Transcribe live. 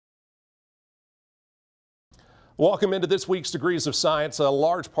Welcome into this week's Degrees of Science. A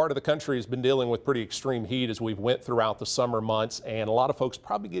large part of the country has been dealing with pretty extreme heat as we've went throughout the summer months, and a lot of folks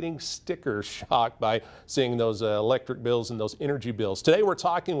probably getting sticker shock by seeing those electric bills and those energy bills. Today we're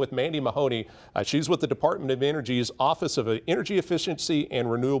talking with Mandy Mahoney. She's with the Department of Energy's Office of Energy Efficiency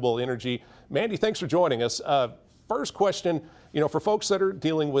and Renewable Energy. Mandy, thanks for joining us. First question, for folks that are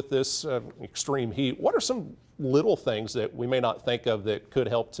dealing with this extreme heat, what are some little things that we may not think of that could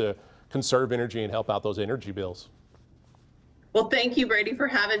help to conserve energy and help out those energy bills? Well, thank you, Brady, for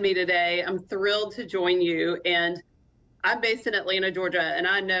having me today. I'm thrilled to join you. And I'm based in Atlanta, Georgia, and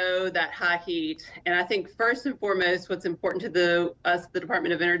I know that high heat. And I think first and foremost, what's important to the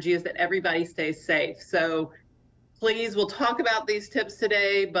Department of Energy, is that everybody stays safe. So please, we'll talk about these tips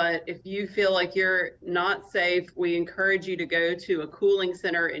today, but if you feel like you're not safe, we encourage you to go to a cooling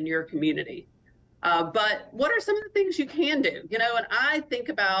center in your community. But what are some of the things you can do? When I think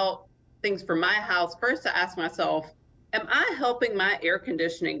about things for my house, first I ask myself, am I helping my air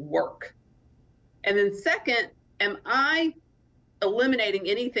conditioning work? And then second, am I eliminating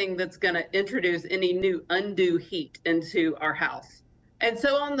anything that's going to introduce any new undue heat into our house? And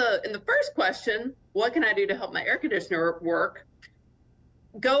so in the first question, what can I do to help my air conditioner work?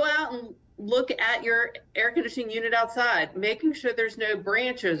 Go out and look at your air conditioning unit outside, making sure there's no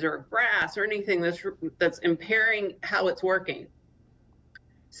branches or grass or anything that's impairing how it's working.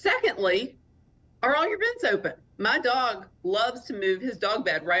 Secondly, are all your vents open? My dog loves to move his dog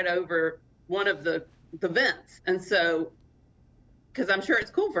bed right over one of the vents. And so, because I'm sure it's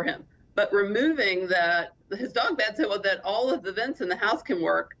cool for him, but removing his dog bed so that all of the vents in the house can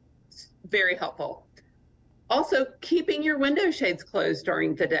work is very helpful. Also, keeping your window shades closed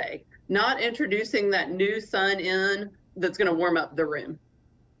during the day, not introducing that new sun in that's going to warm up the room.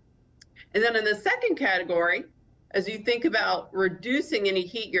 And then in the second category, as you think about reducing any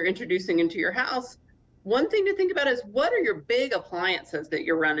heat you're introducing into your house, one thing to think about is, what are your big appliances that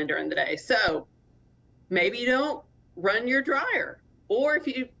you're running during the day? So maybe you don't run your dryer, or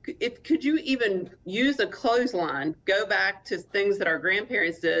could you even use a clothesline, go back to things that our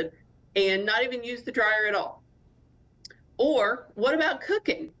grandparents did and not even use the dryer at all? Or what about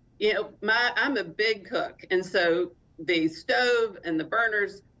cooking? I'm a big cook, and so the stove and the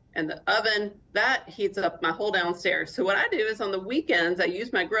burners and the oven, that heats up my whole downstairs. So what I do is on the weekends, I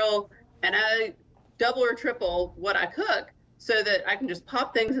use my grill and I double or triple what I cook so that I can just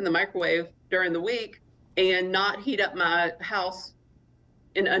pop things in the microwave during the week and not heat up my house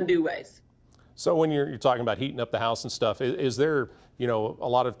in undue ways. So when you're talking about heating up the house and stuff, is there, a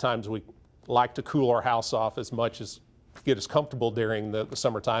lot of times we like to cool our house off as much as get us comfortable during the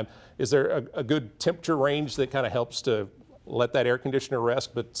summertime. Is there a good temperature range that kind of helps to let that air conditioner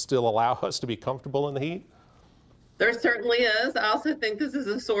rest but still allow us to be comfortable in the heat? There certainly is. I also think this is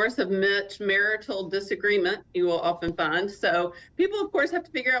a source of much marital disagreement, you will often find. So people, of course, have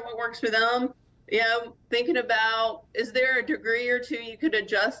to figure out what works for them. Thinking about, is there a degree or two you could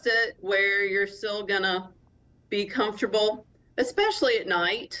adjust it where you're still gonna be comfortable, especially at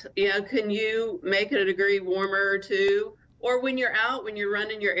night? Can you make it a degree warmer or two? Or when you're out, when you're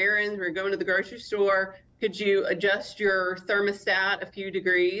running your errands or going to the grocery store, could you adjust your thermostat a few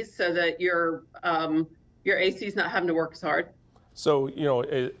degrees so that your AC is not having to work as hard? So,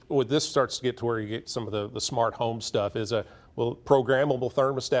 when this starts to get to where you get some of the smart home stuff, programmable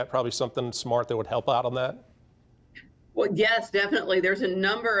thermostat probably something smart that would help out on that? Well, yes, definitely. There's a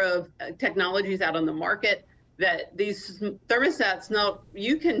number of technologies out on the market that these thermostats, now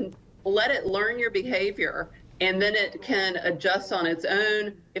you can let it learn your behavior, and then it can adjust on its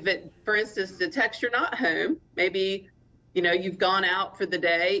own. If it, for instance, detects you're not home, maybe, you've gone out for the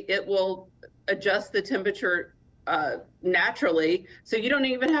day, it will adjust the temperature naturally, so you don't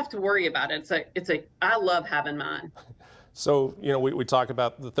even have to worry about it. I love having mine. So, we talk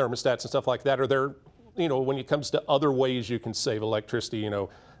about the thermostats and stuff like that. Are there, when it comes to other ways you can save electricity,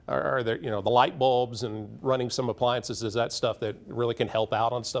 are there, the light bulbs and running some appliances, is that stuff that really can help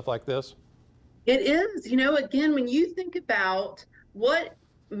out on stuff like this? It is. Again, when you think about what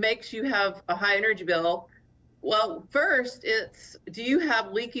makes you have a high energy bill, well, first it's, do you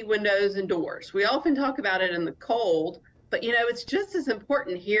have leaky windows and doors? We often talk about it in the cold, but it's just as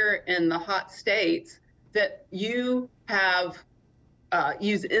important here in the hot states that you have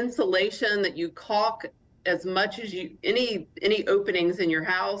use insulation, that you caulk as much as any openings in your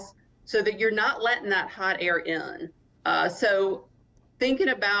house so that you're not letting that hot air in. So thinking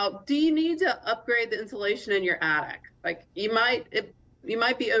about, do you need to upgrade the insulation in your attic? Like you might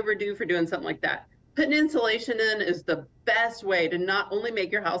be overdue for doing something like that. Putting insulation in is the best way to not only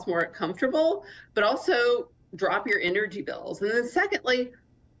make your house more comfortable, but also drop your energy bills. And then secondly,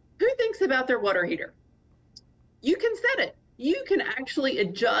 who thinks about their water heater? you can set it. You can actually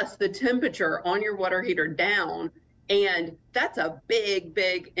adjust the temperature on your water heater down, and that's a big,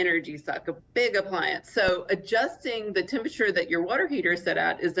 big energy suck, a big appliance. So adjusting the temperature that your water heater is set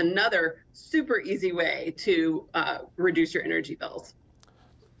at is another super easy way to reduce your energy bills.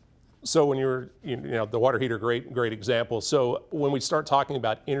 So when the water heater, great example. So when we start talking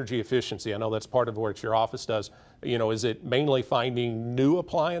about energy efficiency, I know that's part of what your office does. Is it mainly finding new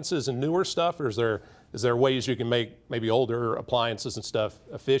appliances and newer stuff, or is there ways you can make maybe older appliances and stuff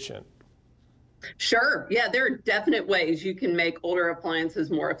efficient? Sure. Yeah, there are definite ways you can make older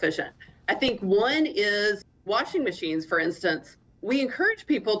appliances more efficient. I think one is washing machines, for instance. We encourage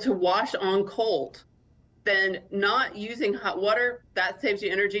people to wash on cold, then not using hot water. That saves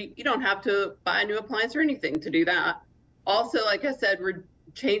you energy. You don't have to buy a new appliance or anything to do that. Also, like I said, we're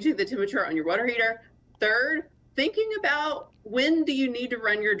changing the temperature on your water heater. Third, thinking about when do you need to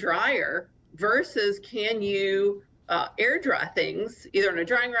run your dryer versus can you air dry things either on a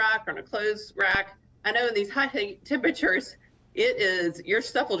drying rack or on a clothes rack. I know in these high temperatures, your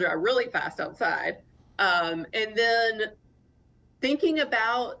stuff will dry really fast outside. And then thinking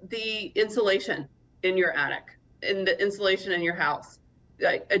about the insulation in your attic and the insulation in your house,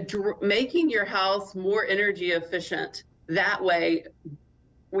 making your house more energy efficient. That way,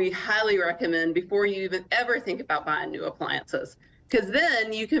 we highly recommend before you even ever think about buying new appliances, because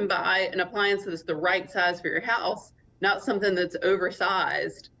then you can buy an appliance that's the right size for your house, not something that's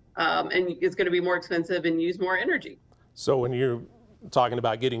oversized and is going to be more expensive and use more energy. So when you're talking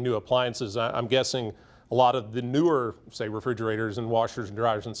about getting new appliances, I'm guessing a lot of the newer, say, refrigerators and washers and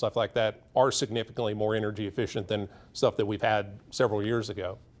dryers and stuff like that are significantly more energy efficient than stuff that we've had several years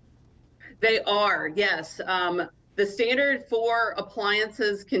ago. They are, yes. The standard for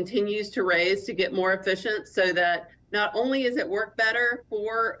appliances continues to raise to get more efficient, so that not only is it work better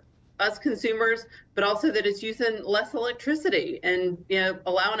for us consumers, but also that it's using less electricity and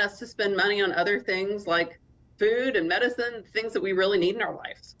allowing us to spend money on other things like food and medicine, things that we really need in our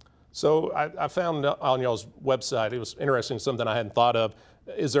lives. So I found on y'all's website, it was interesting, something I hadn't thought of.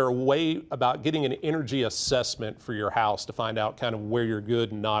 Is there a way about getting an energy assessment for your house to find out kind of where you're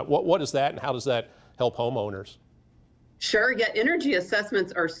good and not? What is that, and how does that help homeowners? Sure, yeah, energy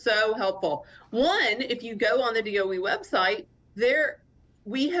assessments are so helpful. One, if you go on the DOE website,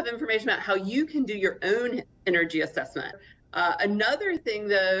 we have information about how you can do your own energy assessment. Another thing,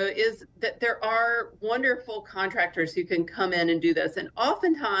 though, is that there are wonderful contractors who can come in and do this. And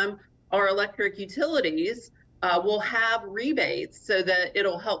oftentimes, our electric utilities will have rebates so that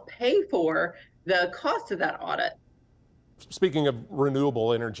it'll help pay for the cost of that audit. Speaking of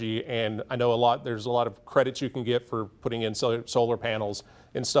renewable energy, and I know there's a lot of credits you can get for putting in solar panels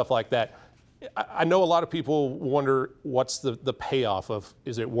and stuff like that. I know a lot of people wonder what's the payoff of,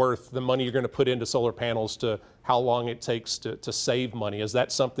 is it worth the money you're going to put into solar panels to how long it takes to save money? Is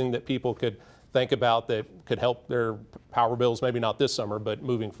that something that people could think about that could help their power bills, maybe not this summer, but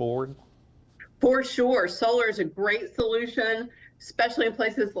moving forward? For sure. Solar is a great solution, especially in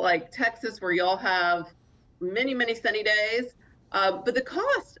places like Texas where y'all have many, many sunny days. But the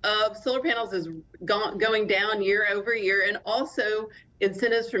cost of solar panels is going down year over year, and also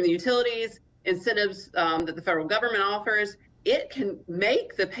incentives from the utilities, incentives that the federal government offers. It can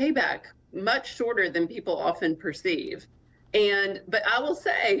make the payback much shorter than people often perceive. But I will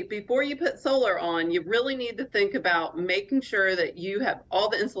say, before you put solar on, you really need to think about making sure that you have all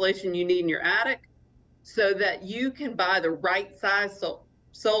the insulation you need in your attic so that you can buy the right size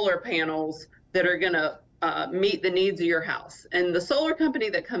solar panels that are going to meet the needs of your house. And the solar company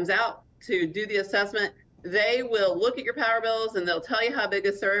that comes out to do the assessment, they will look at your power bills and they'll tell you how big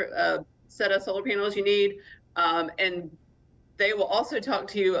a set of solar panels you need. And they will also talk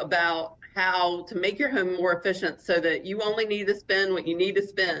to you about how to make your home more efficient so that you only need to spend what you need to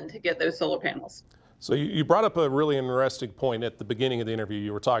spend to get those solar panels. So you brought up a really interesting point at the beginning of the interview.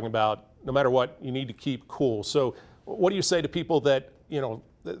 You were talking about no matter what, you need to keep cool. So what do you say to people that,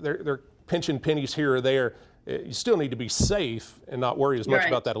 they're pinching pennies here or there? You still need to be safe and not worry as much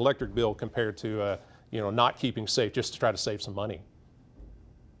about that electric bill compared to, not keeping safe just to try to save some money.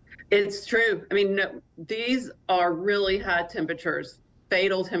 It's true. I mean, these are really high temperatures,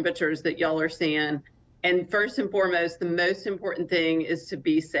 fatal temperatures that y'all are seeing. And first and foremost, the most important thing is to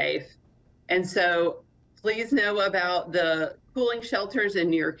be safe. And so please know about the cooling shelters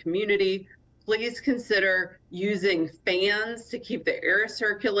in your community. Please consider using fans to keep the air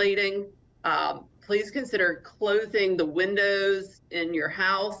circulating. Please consider closing the windows in your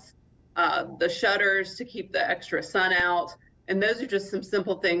house, the shutters to keep the extra sun out. And those are just some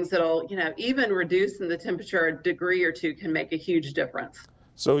simple things that'll, even reducing the temperature a degree or two can make a huge difference.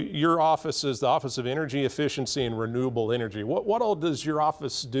 So your office is the Office of Energy Efficiency and Renewable Energy. What all does your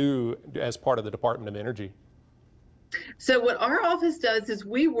office do as part of the Department of Energy? So what our office does is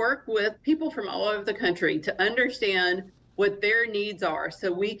we work with people from all over the country to understand what their needs are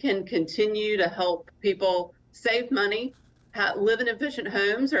so we can continue to help people save money, live in efficient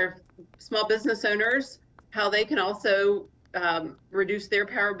homes, or small business owners, how they can also reduce their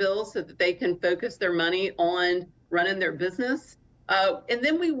power bills so that they can focus their money on running their business. And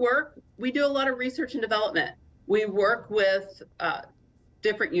then we do a lot of research and development. We work with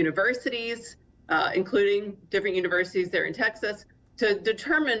different universities, including different universities there in Texas, to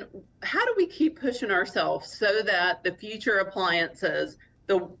determine how do we keep pushing ourselves so that the future appliances,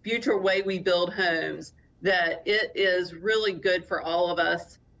 the future way we build homes, that it is really good for all of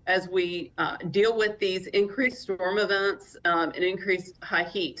us as we deal with these increased storm events and increased high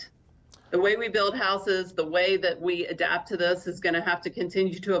heat. The way we build houses, the way that we adapt to this is going to have to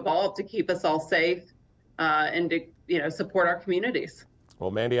continue to evolve to keep us all safe and to support our communities. Well,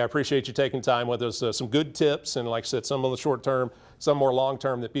 Mandy, I appreciate you taking time with us. Some good tips, and like I said, some on the short term, some more long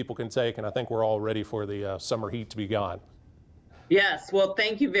term that people can take, and I think we're all ready for the summer heat to be gone. Yes, well,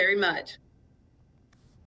 thank you very much.